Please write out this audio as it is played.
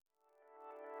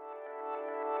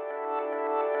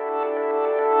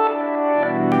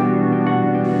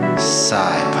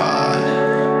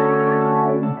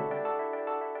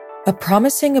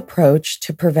promising approach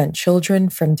to prevent children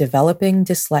from developing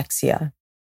dyslexia.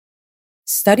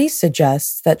 Studies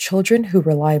suggest that children who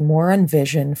rely more on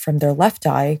vision from their left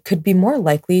eye could be more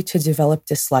likely to develop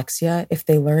dyslexia if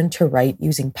they learn to write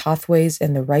using pathways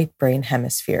in the right brain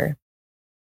hemisphere.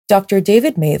 Dr.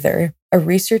 David Mather, a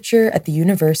researcher at the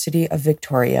University of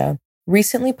Victoria,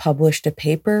 recently published a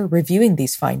paper reviewing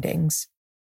these findings.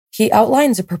 He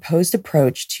outlines a proposed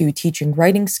approach to teaching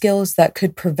writing skills that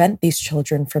could prevent these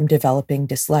children from developing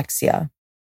dyslexia.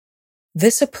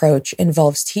 This approach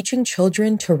involves teaching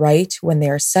children to write when they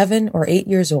are 7 or 8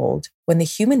 years old, when the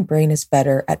human brain is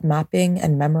better at mapping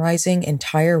and memorizing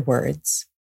entire words.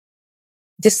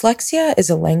 Dyslexia is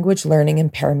a language learning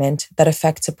impairment that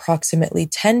affects approximately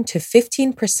 10 to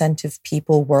 15% of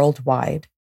people worldwide.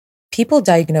 People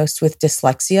diagnosed with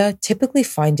dyslexia typically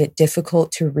find it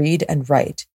difficult to read and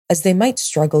write, as they might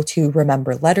struggle to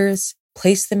remember letters,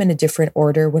 place them in a different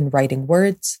order when writing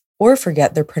words, or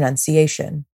forget their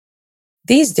pronunciation.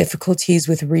 These difficulties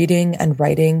with reading and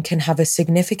writing can have a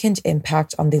significant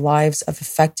impact on the lives of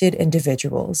affected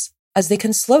individuals, as they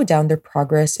can slow down their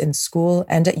progress in school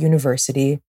and at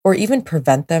university, or even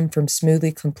prevent them from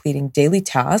smoothly completing daily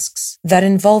tasks that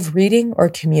involve reading or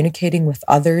communicating with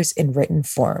others in written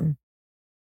form.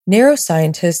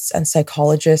 Neuroscientists and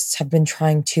psychologists have been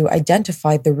trying to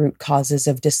identify the root causes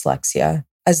of dyslexia,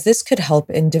 as this could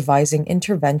help in devising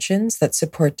interventions that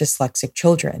support dyslexic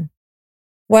children.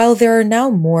 While there are now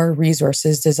more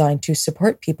resources designed to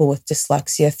support people with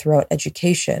dyslexia throughout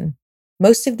education,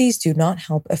 most of these do not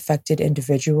help affected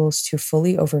individuals to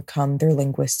fully overcome their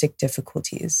linguistic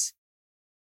difficulties.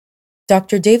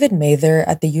 Dr. David Mather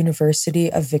at the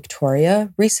University of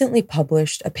Victoria recently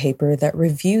published a paper that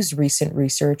reviews recent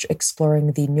research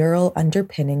exploring the neural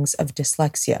underpinnings of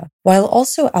dyslexia, while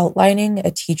also outlining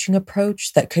a teaching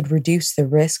approach that could reduce the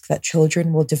risk that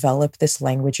children will develop this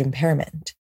language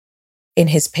impairment. In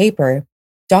his paper,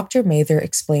 Dr. Mather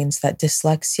explains that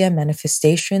dyslexia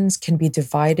manifestations can be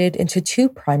divided into 2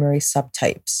 primary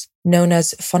subtypes, known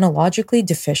as phonologically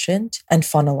deficient and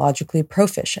phonologically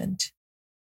proficient.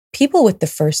 People with the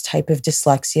first type of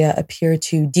dyslexia appear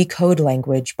to decode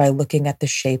language by looking at the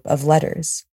shape of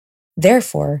letters.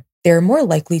 Therefore, they are more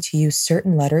likely to use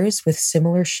certain letters with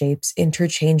similar shapes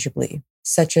interchangeably,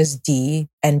 such as D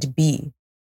and B.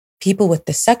 People with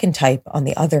the second type, on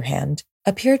the other hand,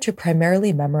 appear to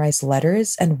primarily memorize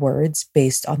letters and words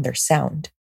based on their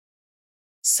sound.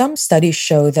 Some studies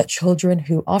show that children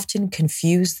who often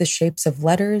confuse the shapes of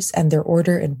letters and their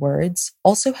order in words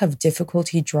also have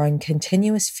difficulty drawing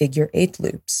continuous figure 8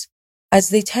 loops, as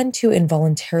they tend to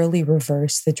involuntarily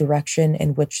reverse the direction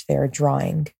in which they are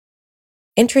drawing.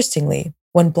 Interestingly,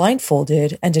 when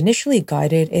blindfolded and initially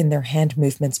guided in their hand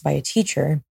movements by a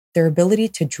teacher, their ability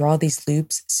to draw these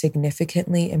loops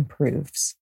significantly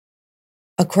improves.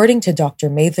 According to Dr.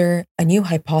 Mather, a new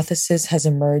hypothesis has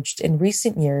emerged in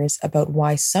recent years about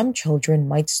why some children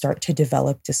might start to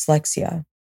develop dyslexia.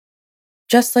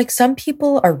 Just like some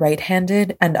people are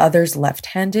right-handed and others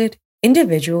left-handed,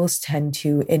 individuals tend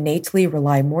to innately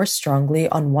rely more strongly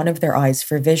on one of their eyes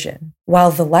for vision.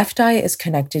 While the left eye is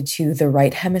connected to the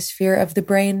right hemisphere of the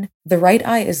brain, the right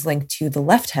eye is linked to the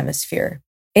left hemisphere.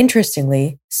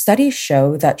 Interestingly, studies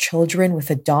show that children with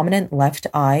a dominant left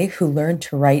eye who learn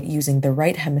to write using the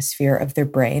right hemisphere of their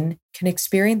brain can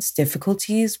experience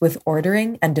difficulties with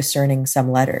ordering and discerning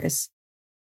some letters.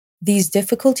 These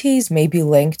difficulties may be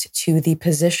linked to the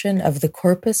position of the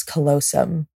corpus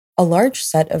callosum, a large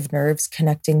set of nerves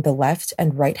connecting the left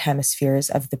and right hemispheres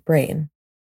of the brain.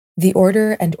 The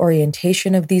order and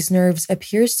orientation of these nerves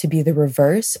appears to be the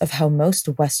reverse of how most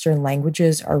Western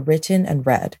languages are written and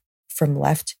read, from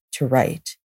left to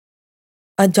right.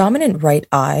 A dominant right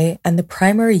eye and the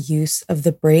primary use of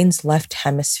the brain's left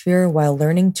hemisphere while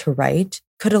learning to write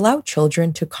could allow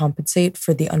children to compensate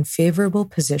for the unfavorable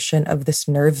position of this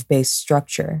nerve-based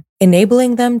structure,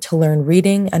 enabling them to learn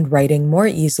reading and writing more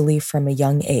easily from a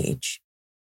young age.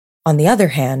 On the other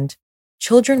hand,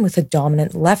 children with a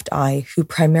dominant left eye who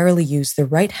primarily use the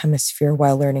right hemisphere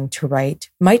while learning to write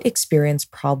might experience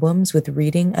problems with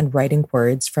reading and writing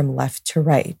words from left to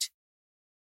right.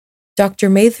 Dr.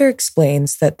 Mather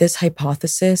explains that this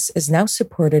hypothesis is now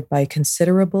supported by a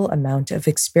considerable amount of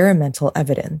experimental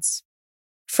evidence.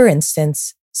 For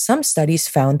instance, some studies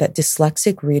found that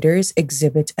dyslexic readers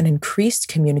exhibit an increased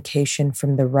communication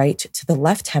from the right to the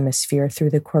left hemisphere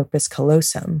through the corpus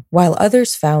callosum, while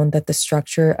others found that the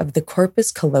structure of the corpus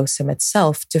callosum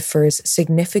itself differs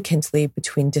significantly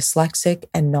between dyslexic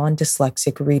and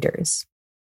non-dyslexic readers.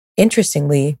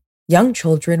 Interestingly, young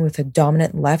children with a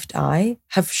dominant left eye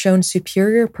have shown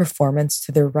superior performance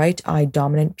to their right eye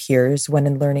dominant peers when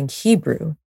in learning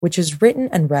Hebrew, which is written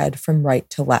and read from right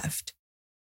to left.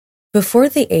 Before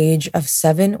the age of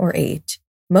 7 or 8,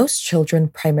 most children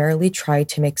primarily try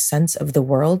to make sense of the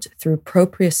world through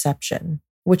proprioception,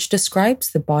 which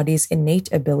describes the body's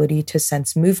innate ability to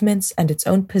sense movements and its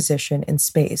own position in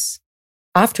space.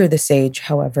 After this age,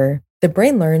 however, the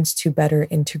brain learns to better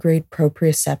integrate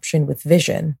proprioception with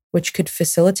vision, which could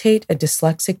facilitate a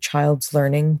dyslexic child's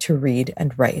learning to read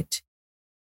and write.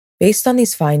 Based on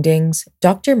these findings,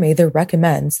 Dr. Mather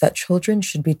recommends that children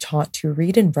should be taught to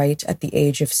read and write at the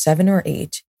age of 7 or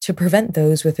 8 to prevent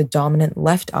those with a dominant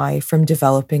left eye from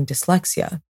developing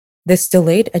dyslexia. This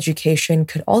delayed education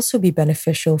could also be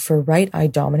beneficial for right eye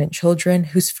dominant children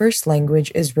whose first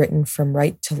language is written from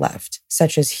right to left,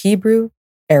 such as Hebrew,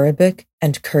 Arabic,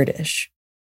 and Kurdish.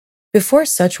 Before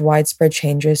such widespread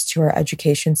changes to our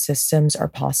education systems are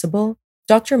possible,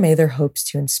 Dr. Mather hopes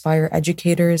to inspire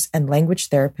educators and language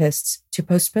therapists to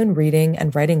postpone reading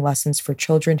and writing lessons for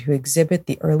children who exhibit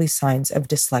the early signs of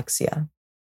dyslexia.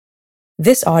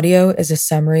 This audio is a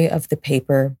summary of the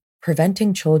paper,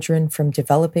 Preventing Children from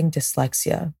Developing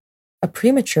Dyslexia, a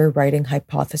Premature Writing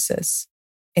Hypothesis,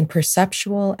 in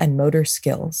Perceptual and Motor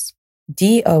Skills,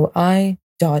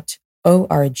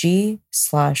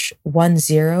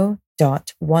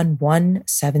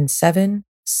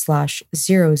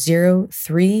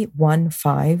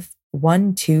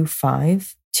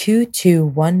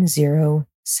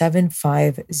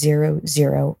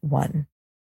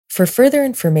 For further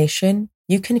information,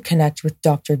 you can connect with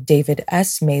Dr. David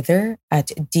S. Mather at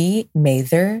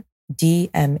dmather,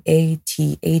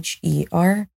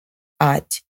 DMATHER,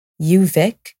 at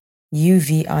uvic.ca.